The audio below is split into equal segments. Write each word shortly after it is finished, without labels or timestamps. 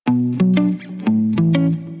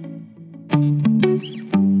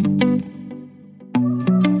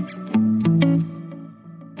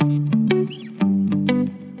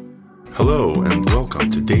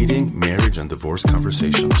and divorce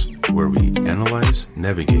conversations, where we analyze,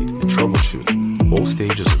 navigate, and troubleshoot all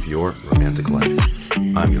stages of your romantic life.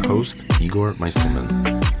 I'm your host, Igor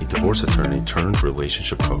Meistelman, a divorce attorney turned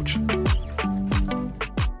relationship coach.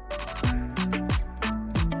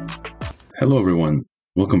 Hello, everyone.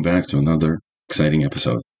 Welcome back to another exciting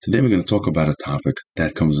episode. Today, we're going to talk about a topic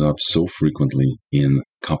that comes up so frequently in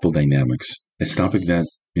couple dynamics. It's a topic that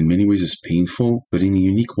in many ways is painful, but in a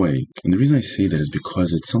unique way. And the reason I say that is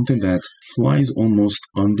because it's something that flies almost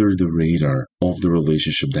under the radar of the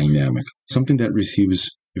relationship dynamic. Something that receives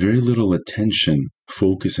very little attention,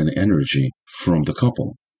 focus, and energy from the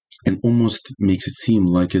couple, and almost makes it seem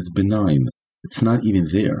like it's benign. It's not even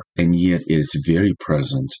there, and yet it's very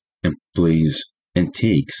present and plays and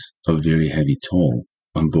takes a very heavy toll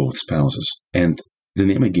on both spouses. And the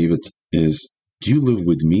name I gave it is, do you live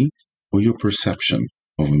with me or your perception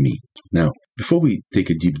of me? Now, before we take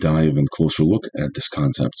a deep dive and closer look at this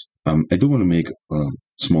concept, I do want to make a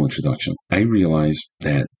small introduction. I realize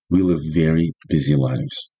that we live very busy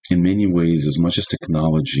lives. In many ways, as much as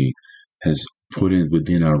technology has put it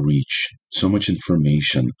within our reach, so much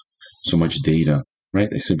information, so much data, right?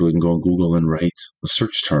 I simply can go on Google and write a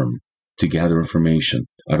search term to gather information.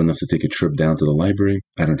 I don't have to take a trip down to the library.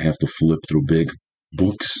 I don't have to flip through big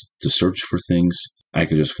books to search for things. I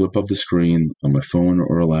can just flip up the screen on my phone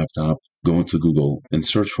or a laptop, go into Google and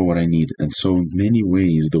search for what I need. And so in many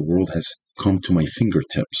ways, the world has come to my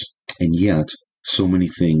fingertips. And yet, so many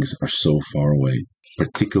things are so far away,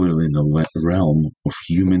 particularly in the realm of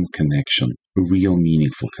human connection, real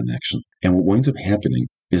meaningful connection. And what winds up happening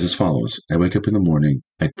is as follows. I wake up in the morning,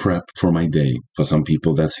 I prep for my day. For some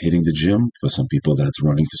people, that's hitting the gym. For some people, that's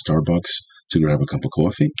running to Starbucks to grab a cup of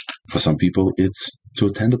coffee. For some people, it's to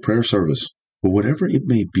attend a prayer service. But whatever it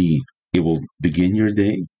may be, it will begin your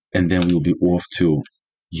day, and then we'll be off to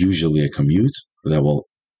usually a commute that will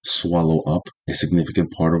swallow up a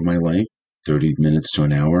significant part of my life, 30 minutes to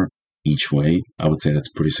an hour each way. I would say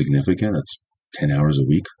that's pretty significant. That's 10 hours a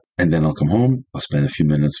week. And then I'll come home, I'll spend a few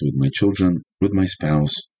minutes with my children, with my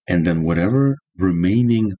spouse, and then whatever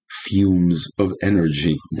remaining fumes of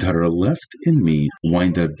energy that are left in me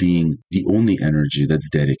wind up being the only energy that's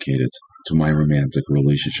dedicated to my romantic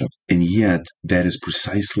relationship. And yet, that is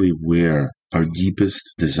precisely where our deepest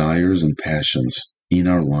desires and passions in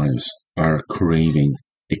our lives are craving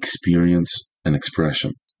experience and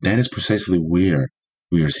expression. That is precisely where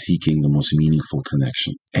we are seeking the most meaningful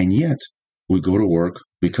connection. And yet, we go to work,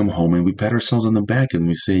 we come home, and we pat ourselves on the back and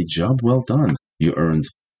we say, job well done. You earned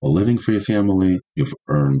a living for your family. You've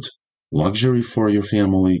earned luxury for your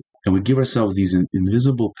family. And we give ourselves these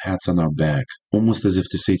invisible pats on our back, almost as if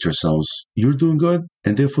to say to ourselves, you're doing good,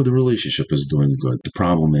 and therefore the relationship is doing good. The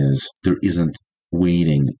problem is there isn't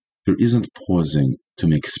waiting, there isn't pausing to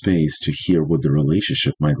make space to hear what the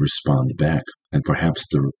relationship might respond back. And perhaps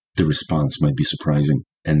the response might be surprising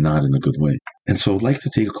and not in a good way. And so I'd like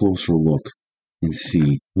to take a closer look and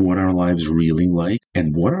see what our lives really like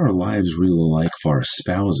and what our lives really like for our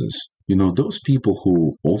spouses. You know, those people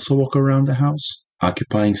who also walk around the house,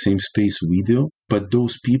 occupying same space we do, but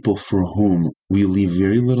those people for whom we leave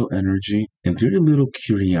very little energy and very little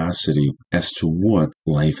curiosity as to what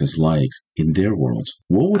life is like in their world.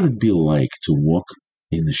 What would it be like to walk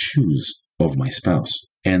in the shoes of my spouse?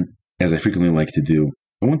 And as I frequently like to do,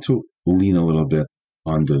 I want to lean a little bit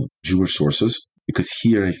on the Jewish sources, because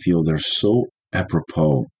here I feel they're so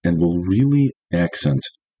apropos and will really accent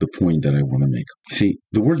the point that I want to make. See,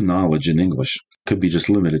 the word knowledge in English could be just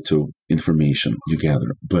limited to information you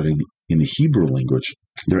gather, but in the Hebrew language,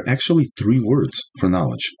 there are actually 3 words for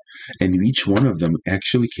knowledge, and each one of them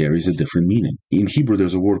actually carries a different meaning. In Hebrew,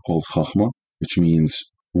 there's a word called chachma, which means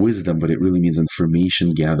wisdom, but it really means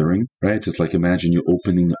information gathering, right? It's like imagine you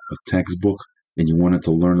opening a textbook and you wanted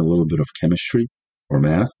to learn a little bit of chemistry or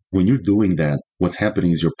math. When you're doing that, what's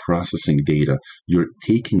happening is you're processing data. You're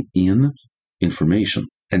taking in information.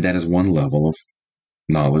 And that is one level of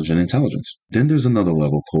knowledge and intelligence. Then there's another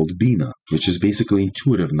level called bina, which is basically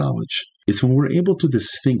intuitive knowledge. It's when we're able to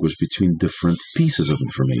distinguish between different pieces of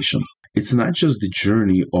information. It's not just the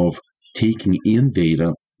journey of taking in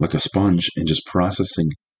data like a sponge and just processing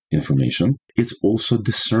information. It's also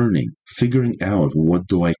discerning, figuring out what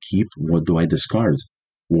do I keep, what do I discard,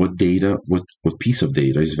 what data, what piece of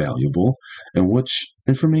data is valuable, and which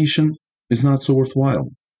information is not so worthwhile,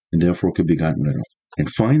 and therefore could be gotten rid of. And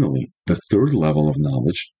finally, the third level of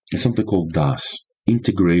knowledge is something called das,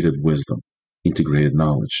 integrated wisdom, integrated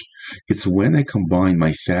knowledge. It's when I combine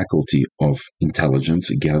my faculty of intelligence,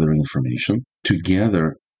 gathering information,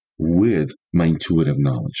 together with my intuitive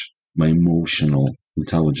knowledge. my emotional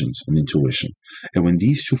intelligence and intuition. And when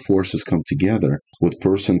these two forces come together, what a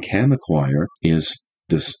person can acquire is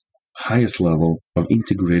this highest level of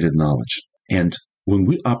integrated knowledge. And when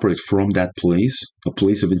we operate from that place, a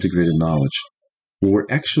place of integrated knowledge, what we're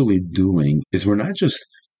actually doing is we're not just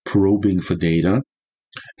probing for data,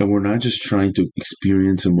 and we're not just trying to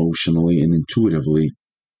experience emotionally and intuitively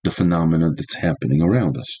the phenomena that's happening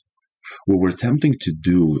around us. What we're attempting to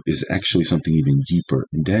do is actually something even deeper,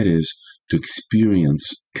 and that is to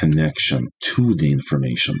experience connection to the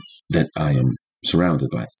information that I am surrounded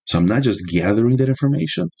by. So I'm not just gathering that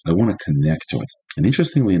information, I want to connect to it. And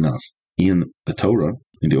interestingly enough, in the Torah,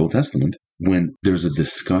 in the Old Testament, when there's a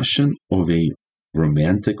discussion of a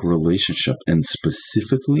romantic relationship, and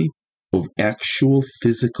specifically of actual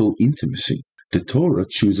physical intimacy, the Torah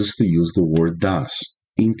chooses to use the word das,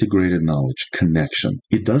 integrated knowledge, connection.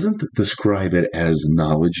 It doesn't describe it as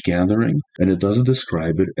knowledge gathering, and it doesn't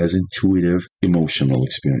describe it as intuitive emotional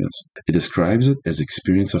experience. It describes it as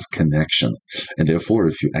experience of connection. And therefore,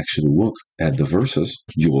 if you actually look at the verses,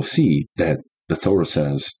 you will see that the Torah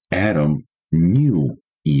says Adam knew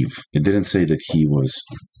Eve. It didn't say that he was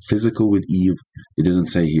physical with Eve. It doesn't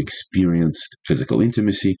say he experienced physical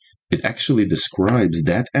intimacy. It actually describes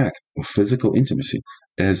that act of physical intimacy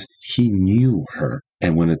as he knew her.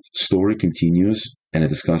 And when the story continues and it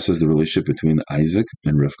discusses the relationship between Isaac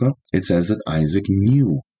and Rivka, it says that Isaac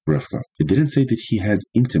knew Rivka. It didn't say that he had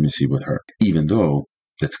intimacy with her, even though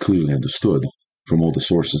that's clearly understood from all the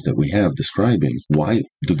sources that we have describing why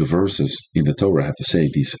do the verses in the Torah have to say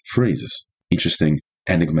these phrases, interesting,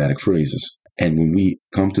 enigmatic phrases. And when we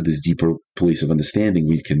come to this deeper place of understanding,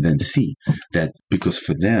 we can then see that because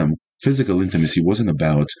for them, physical intimacy wasn't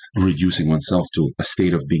about reducing oneself to a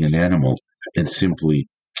state of being an animal and simply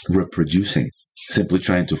reproducing, simply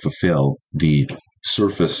trying to fulfill the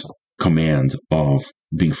surface command of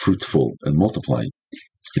being fruitful and multiply.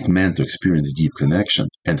 It meant to experience deep connection,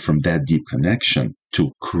 and from that deep connection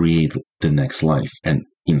to create the next life, and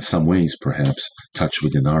in some ways perhaps touch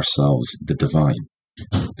within ourselves the divine,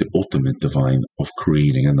 the ultimate divine of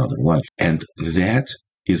creating another life. And that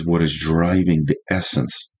is what is driving the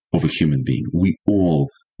essence of a human being. We all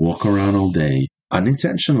walk around all day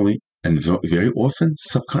unintentionally and very often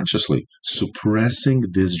subconsciously suppressing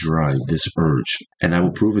this drive, this urge. And I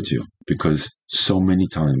will prove it to you because so many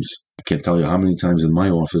times, I can't tell you how many times in my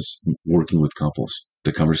office working with couples,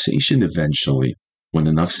 the conversation eventually, when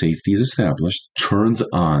enough safety is established, turns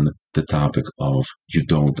on the topic of you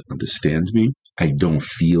don't understand me. I don't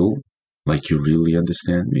feel like you really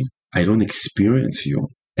understand me. I don't experience you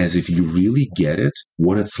as if you really get it,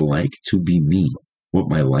 what it's like to be me, what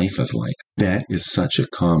my life is like. That is such a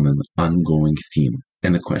common, ongoing theme.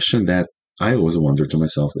 And the question that I always wonder to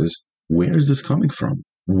myself is, where is this coming from?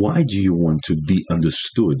 Why do you want to be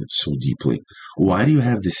understood so deeply? Why do you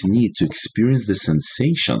have this need to experience the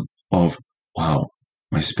sensation of, wow,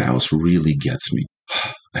 my spouse really gets me.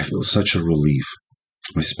 I feel such a relief.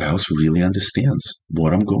 My spouse really understands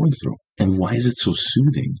what I'm going through. And why is it so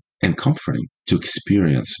soothing and comforting to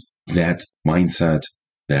experience that mindset,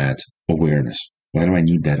 that awareness? Why do I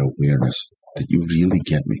need that awareness that you really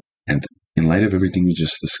get me? And in light of everything we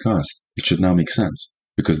just discussed, it should now make sense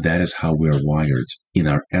because that is how we're wired. In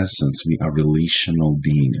our essence, we are relational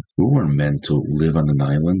beings. We weren't meant to live on an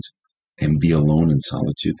island and be alone in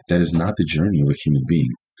solitude. That is not the journey of a human being.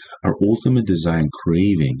 Our ultimate desire and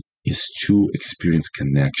craving is to experience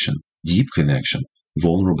connection, deep connection,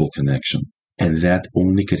 vulnerable connection. And that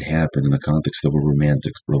only could happen in the context of a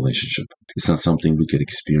romantic relationship. It's not something we could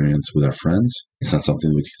experience with our friends. It's not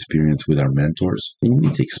something we could experience with our mentors. It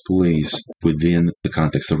only takes place within the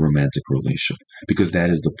context of a romantic relationship, because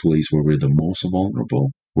that is the place where we're the most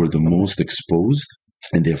vulnerable, we're the most exposed,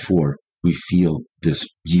 and therefore we feel this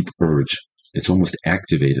deep urge. It's almost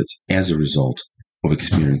activated as a result of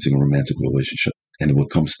experiencing a romantic relationship. And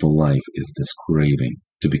what comes to life is this craving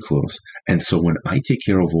to be close. And so when I take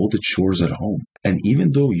care of all the chores at home, and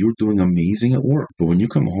even though you're doing amazing at work, but when you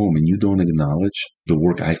come home and you don't acknowledge the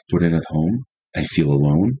work I've put in at home, I feel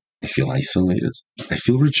alone, I feel isolated, I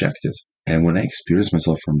feel rejected. And when I experience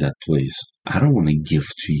myself from that place, I don't want to give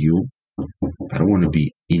to you. I don't want to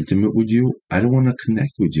be intimate with you. I don't want to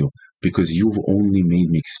connect with you because you've only made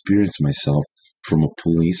me experience myself from a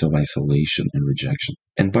place of isolation and rejection.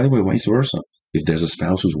 And by the way, vice versa. If there's a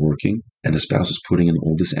spouse who's working and the spouse is putting in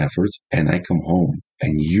all this effort and I come home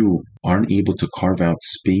and you aren't able to carve out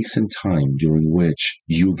space and time during which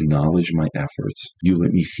you acknowledge my efforts, you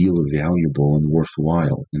let me feel valuable and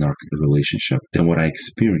worthwhile in our relationship, then what I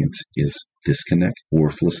experience is disconnect,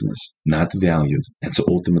 worthlessness, not valued. And so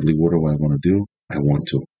ultimately, what do I want to do? I want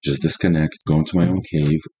to just disconnect, go into my own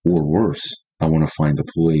cave, or worse, I want to find a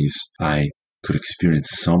place I could experience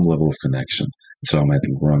some level of connection. So I might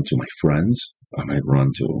run to my friends, I might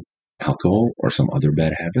run to alcohol or some other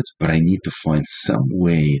bad habit, but I need to find some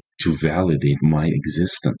way to validate my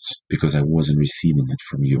existence because I wasn't receiving it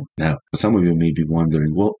from you. Now, some of you may be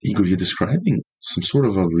wondering, well, Igor, you're describing some sort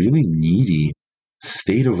of a really needy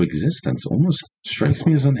state of existence. Almost strikes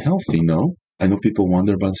me as unhealthy, no? I know people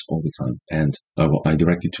wonder about this all the time. And I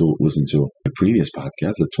direct you to listen to a previous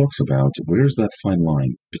podcast that talks about where's that fine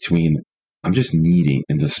line between I'm just needy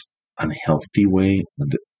in this unhealthy way,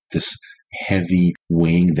 this heavy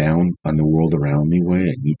weighing down on the world around me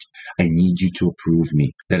way. I need you to approve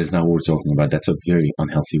me. That is not what we're talking about. That's a very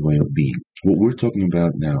unhealthy way of being. What we're talking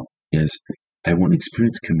about now is I want to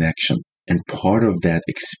experience connection. And part of that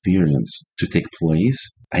experience to take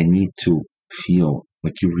place, I need to feel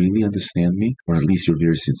like you really understand me, or at least you're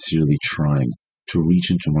very sincerely trying to reach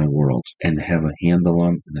into my world and have a handle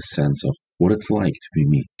on in a sense of what it's like to be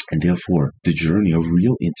me. And therefore, the journey of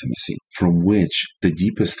real intimacy from which the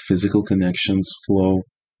deepest physical connections flow,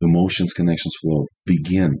 emotions connections flow,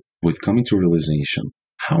 begin with coming to realization.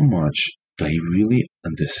 How much do I really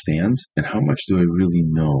understand and how much do I really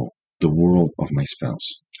know the world of my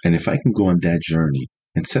spouse? And if I can go on that journey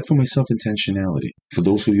and set for myself intentionality, for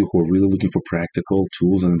those of you who are really looking for practical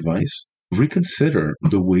tools and advice, reconsider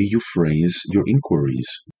the way you phrase your inquiries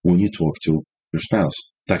when you talk to your spouse.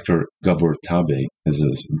 Dr. Gabor Tabe has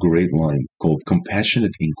this great line called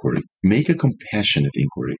compassionate inquiry. Make a compassionate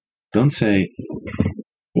inquiry. Don't say,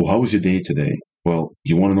 well, how was your day today? Well,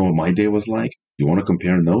 you want to know what my day was like? You want to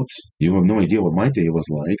compare notes? You have no idea what my day was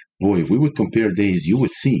like. Boy, if we would compare days, you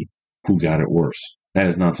would see who got it worse. That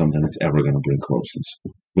is not something that's ever going to bring closeness.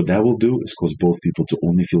 What that will do is cause both people to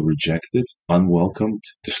only feel rejected, unwelcomed.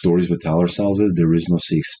 The stories we tell ourselves is there is no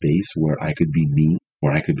safe space where I could be me,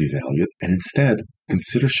 where I could be valued. And instead,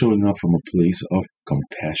 consider showing up from a place of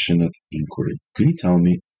compassionate inquiry. Can you tell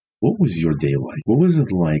me, what was your day like? What was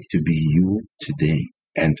it like to be you today?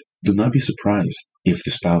 And do not be surprised if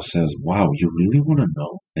the spouse says, wow, you really want to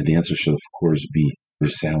know? And the answer should, of course, be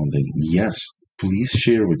resounding, yes. Please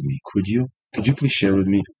share with me, could you? Could you please share with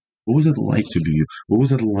me, what was it like to be you? What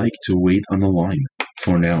was it like to wait on the line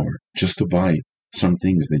for an hour just to buy some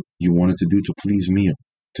things that you wanted to do to please me,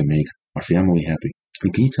 to make our family happy?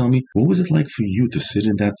 And can you tell me, what was it like for you to sit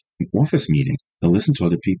in that office meeting and listen to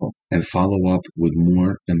other people and follow up with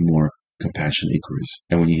more and more compassionate inquiries?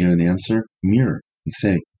 And when you hear an answer, mirror and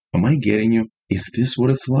say, am I getting you? Is this what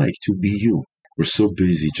it's like to be you? We're so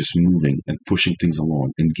busy just moving and pushing things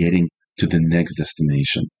along and getting to the next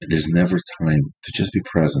destination. And there's never time to just be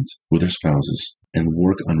present with our spouses and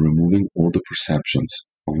work on removing all the perceptions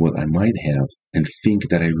of what I might have and think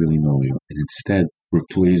that I really know you, and instead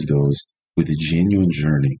replace those with a genuine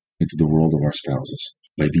journey into the world of our spouses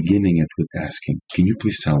by beginning it with asking, can you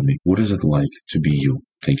please tell me, what is it like to be you?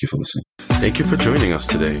 Thank you for listening. Thank you for joining us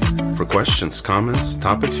today. For questions, comments,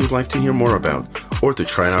 topics you'd like to hear more about, or to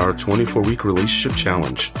try our 24-week relationship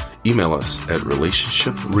challenge, email us at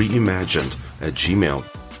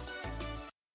relationshipreimagined@gmail.com.